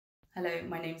Hello,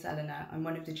 my name's Eleanor. I'm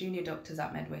one of the junior doctors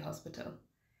at Medway Hospital.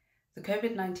 The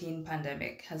COVID-19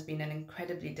 pandemic has been an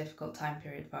incredibly difficult time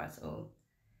period for us all.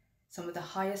 Some of the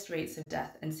highest rates of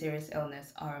death and serious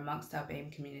illness are amongst our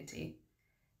BAME community.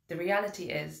 The reality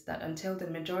is that until the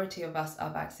majority of us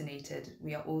are vaccinated,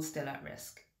 we are all still at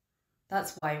risk.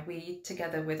 That's why we,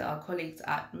 together with our colleagues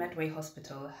at Medway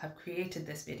Hospital, have created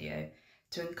this video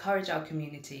to encourage our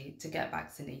community to get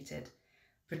vaccinated,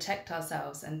 protect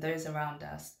ourselves and those around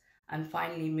us, and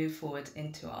finally move forward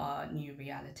into our new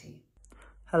reality.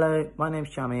 Hello, my name's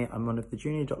Jamie. I'm one of the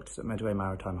junior doctors at Medway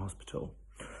Maritime Hospital.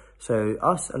 So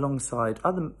us, alongside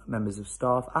other members of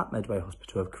staff at Medway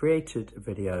Hospital, have created a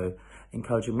video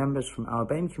encouraging members from our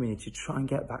BAME community to try and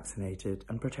get vaccinated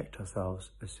and protect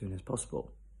ourselves as soon as possible.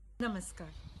 नमस्कार,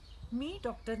 मी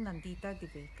doctor Nandita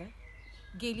Diwekar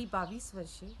गेली 22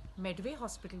 वर्षे Medway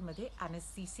हॉस्पिटलमध्ये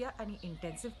ॲनेस्थेसिया आणि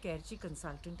intensive केअरची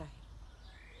consultant आहे.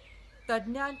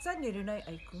 तज्ज्ञांचा निर्णय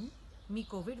ऐकून मी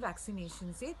Covid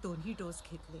वॅक्सिनेशनचे 2ही डोस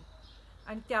घेतले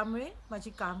आणि त्यामुळे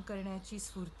माझी काम करण्याची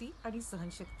स्फूर्ती आणि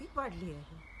सहनशक्ती वाढली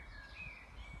आहे.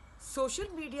 सोशल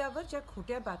मीडियावर ज्या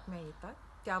खोट्या बातम्या येतात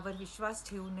त्यावर विश्वास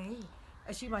ठेवू नये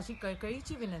अशी माझी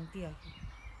कळकळीची विनंती आहे.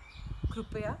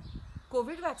 कृपया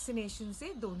कोविड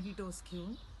वॅक्सिनेशनचे 2ही डोस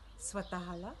घेऊन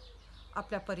स्वतःला,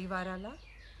 आपल्या परिवाराला,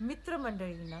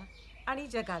 मित्रमंडळींना आणि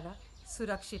जगाला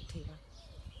सुरक्षित ठेवा.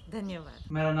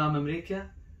 धन्यवाद. मेरा नाम अमरीका,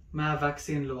 मैं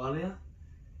वैक्सीन लगा लिया.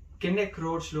 कितने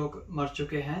करोड़ लोग मर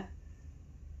चुके हैं.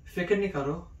 फिक्र नहीं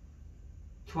करो,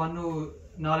 थानू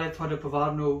नाले थोड़े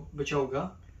परिवार नू बचाओगा.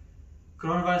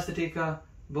 कोरोना वायरस का टीका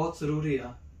बहुत जरूरी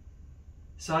है.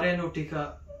 सारे नू टीका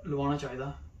लगवाना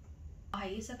चाहिए. 我係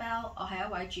Isabel， 我係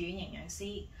一位住院營養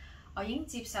師，我已經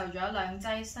接受咗2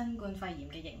劑新冠肺炎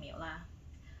嘅疫苗啦。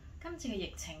今次嘅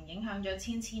疫情影響咗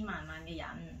千萬嘅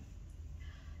人，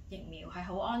疫苗係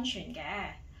好安全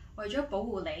嘅，為咗保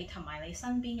護你同埋你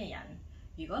身邊嘅人，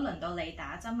如果輪到你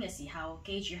打針嘅時候，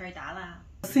記住去打啦。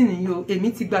Vaccine yo,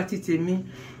 èmi ti gba ti tèmi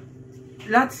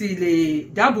láti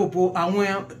lè dáàbò bo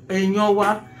àwọn èèyàn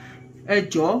wa. Ẹ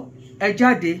jọ̀ọ́, ẹ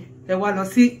jáde, ẹ wá lọ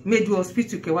sí Medway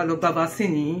Hospital kẹ́ wá lọ gba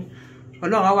vaccine yín.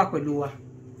 Ọlọ́run á wà pẹ̀lú wa.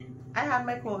 I had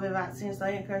my COVID vaccine, so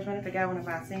I encourage women to get one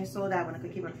vaccine so that when I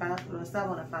could keep it fast for themselves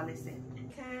when I finally sick.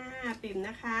 ค่ะปิ่มน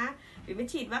ะคะปิ่มไป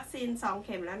ฉีดวัคซีน2 เ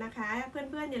ข็มแล้วนะคะเ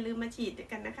พื่อนๆอย่าลืมมาฉีด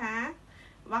กันนะคะ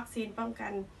วัคซีนป้องกั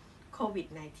นโควิด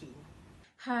 -19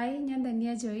 hi, ഞാൻ Dhanya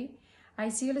Joy,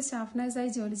 ICUയിൽ staff നഴ്സായി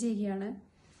ജോലി ചെയ്യുകയാണ്.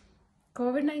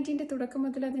 COVID-19 തുടക്കം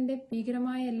മുതൽ അതിൻ്റെ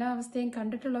ഭീകരമായ എല്ലാ അവസ്ഥയും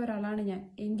കണ്ടിട്ടുള്ള ഒരാളാണ് ഞാൻ.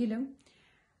 എങ്കിലും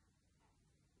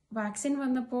വാക്സിൻ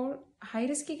വന്നപ്പോൾ ഹൈ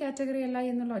റിസ്ക് കാറ്റഗറി അല്ല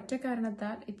എന്നുള്ള ഒറ്റ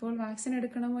കാരണത്താൽ ഇപ്പോൾ വാക്സിൻ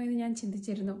എടുക്കണമോ എന്ന് ഞാൻ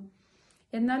ചിന്തിച്ചിരുന്നു.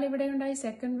 എന്നാൽ ഇവിടെയുണ്ടായ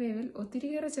സെക്കൻഡ് വേവിൽ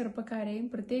ഒത്തിരിയേറെ ചെറുപ്പക്കാരെയും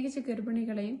പ്രത്യേകിച്ച്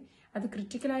ഗർഭിണികളെയും അത്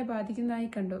ക്രിട്ടിക്കലായി ബാധിക്കുന്നതായി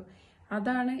കണ്ടു.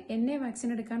 അതാണ് എന്നെ വാക്സിൻ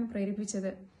എടുക്കാൻ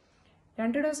പ്രേരിപ്പിച്ചത്.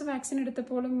 2 ഡോസ് വാക്സിൻ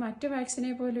എടുത്തപ്പോഴും മറ്റ്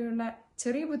വാക്സിനെ പോലെയുള്ള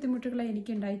ചെറിയ ബുദ്ധിമുട്ടുകളെ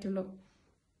എനിക്കുണ്ടായിട്ടുള്ളൂ.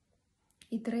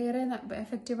 ഇത്രയേറെ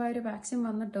എഫക്റ്റീവായൊരു വാക്സിൻ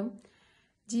വന്നിട്ടും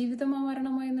ജീവിതമോ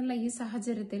മരണമോ എന്നുള്ള ഈ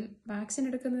സാഹചര്യത്തിൽ വാക്സിൻ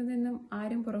എടുക്കുന്നതിൽ നിന്നും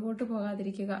ആരും പുറകോട്ട്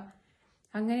പോകാതിരിക്കുക.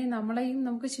 അങ്ങനെ നമ്മളെയും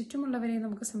നമുക്ക് ചുറ്റുമുള്ളവരെയും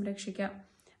നമുക്ക് സംരക്ഷിക്കാം.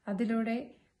 അതിലൂടെ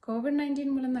COVID-19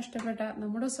 മൂലം നഷ്ടപ്പെട്ട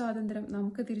നമ്മുടെ സ്വാതന്ത്ര്യം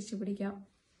നമുക്ക് തിരിച്ചു പിടിക്കാം.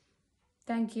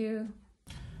 Thank you.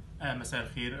 مساء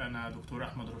الخير، أنا دكتور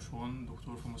أحمد رشوان،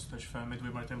 دكتور في مستشفى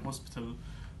ميدوي ماريتايم هوسبيتال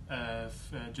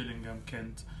في جيلينغهام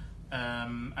كنت.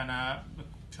 أنا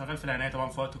شغال في العناية طبعا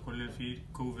في وقت كل فيه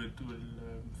كوفيد،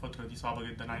 والفترة دي صعبة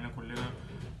جدا علينا كلنا.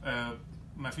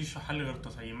 ما فيش حل غير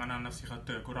التطعيم. أنا عن نفسي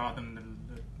خدت جرعة واحدة من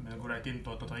الجرعتين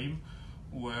بتوع التطعيم،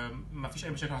 وما فيش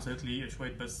أي مشاكل حصلت لي.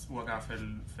 شوية بس وجع في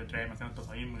دراعي مكان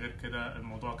التطعيم، غير كده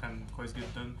الموضوع كان كويس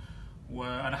جدا.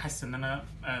 وانا حاسس ان انا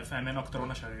في امان اكتر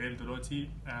وانا شغال دلوقتي.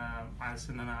 حاسس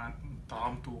ان انا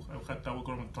طعمت وخدت اول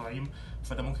جرعه من التطعيم،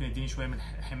 فده ممكن يديني شويه من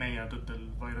حمايه ضد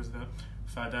الفيروس ده،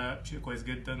 فده شيء كويس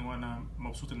جدا. وانا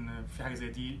مبسوط ان في حاجه زي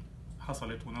دي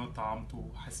حصلت وان انا طعمت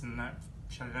وحاسس ان انا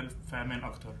شغال في امان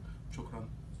اكتر. شكرا.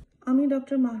 আমি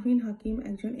ডক্টর মাহরিন হাকিম,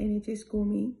 একজন NHS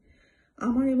কর্মী।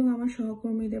 আমার এবং আমার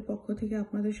সহকর্মীদের পক্ষ থেকে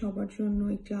আপনাদের সবার জন্য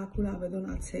একটি আকুল আবেদন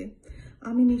আছে।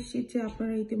 আমি নিশ্চিত যে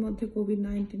আপনারা ইতিমধ্যে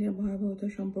COVID-19 এর ভয়াবহতা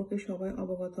সম্পর্কে সবাই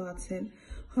অবগত আছেন,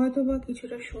 হয়তোবা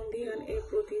কিছুটা সন্দিহান এই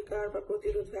প্রতিকার বা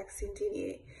প্রতিরোধ ভ্যাকসিনটি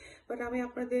নিয়ে। বাট আমি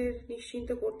আপনাদের নিশ্চিন্ত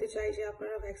করতে চাই যে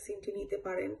আপনারা ভ্যাকসিনটি নিতে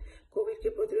পারেন কোভিডকে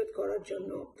প্রতিরোধ করার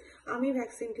জন্য। আমি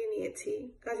ভ্যাকসিনটি নিয়েছি,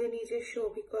 কাজে নিজস্ব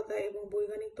অভিজ্ঞতা এবং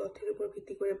বৈজ্ঞানিক তথ্যের উপর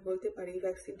ভিত্তি করে বলতে পারি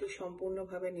ভ্যাকসিনটি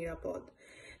সম্পূর্ণভাবে নিরাপদ।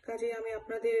 কাজে আমি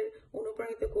আপনাদের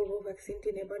অনুপ্রাণিত করব ভ্যাকসিনটি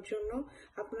নেবার জন্য।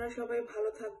 আপনারা সবাই ভালো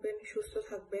থাকবেন, সুস্থ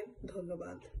থাকবেন।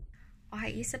 ধন্যবাদ।我係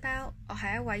Isabel， 我係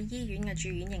一位醫院嘅住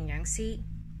院營養師，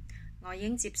我已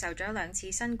經接受咗2次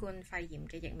新冠肺炎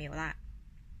嘅疫苗啦。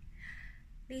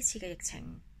呢次嘅疫情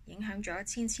影響咗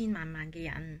千千萬萬嘅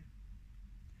人。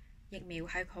疫苗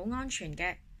係好安全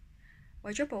嘅，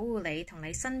為咗保護你同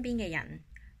你身邊嘅人，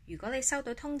如果你收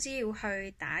到通知要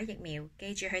去打疫苗，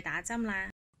記住去打針啦。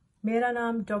मेरा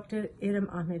नाम डॉक्टर इरम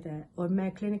अहमद है और मैं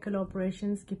क्लिनिकल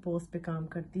ऑपरेशंस की पोस्ट पे काम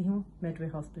करती हूँ मेडवे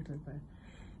हॉस्पिटल पर।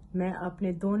 मैं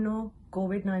अपने दोनों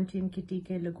कोविड-19 के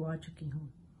टीके लगवा चुकी हूँ।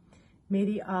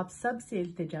 मेरी आप सब से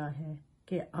इल्तिजा है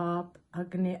कि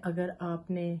अगर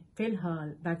आपने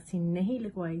फ़िलहाल वैक्सीन नहीं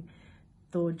लगवाई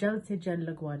तो जल्द से जल्द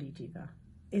लगवा लीजिएगा।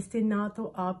 इससे ना तो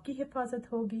आपकी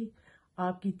हिफाजत होगी,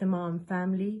 आपकी तमाम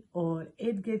फैमिली और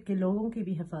इर्द गिर्द के लोगों की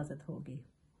भी हिफाजत होगी।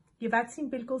 ये वैक्सीन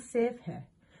बिल्कुल सेफ है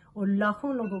और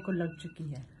लाखों लोगों को लग चुकी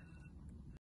है।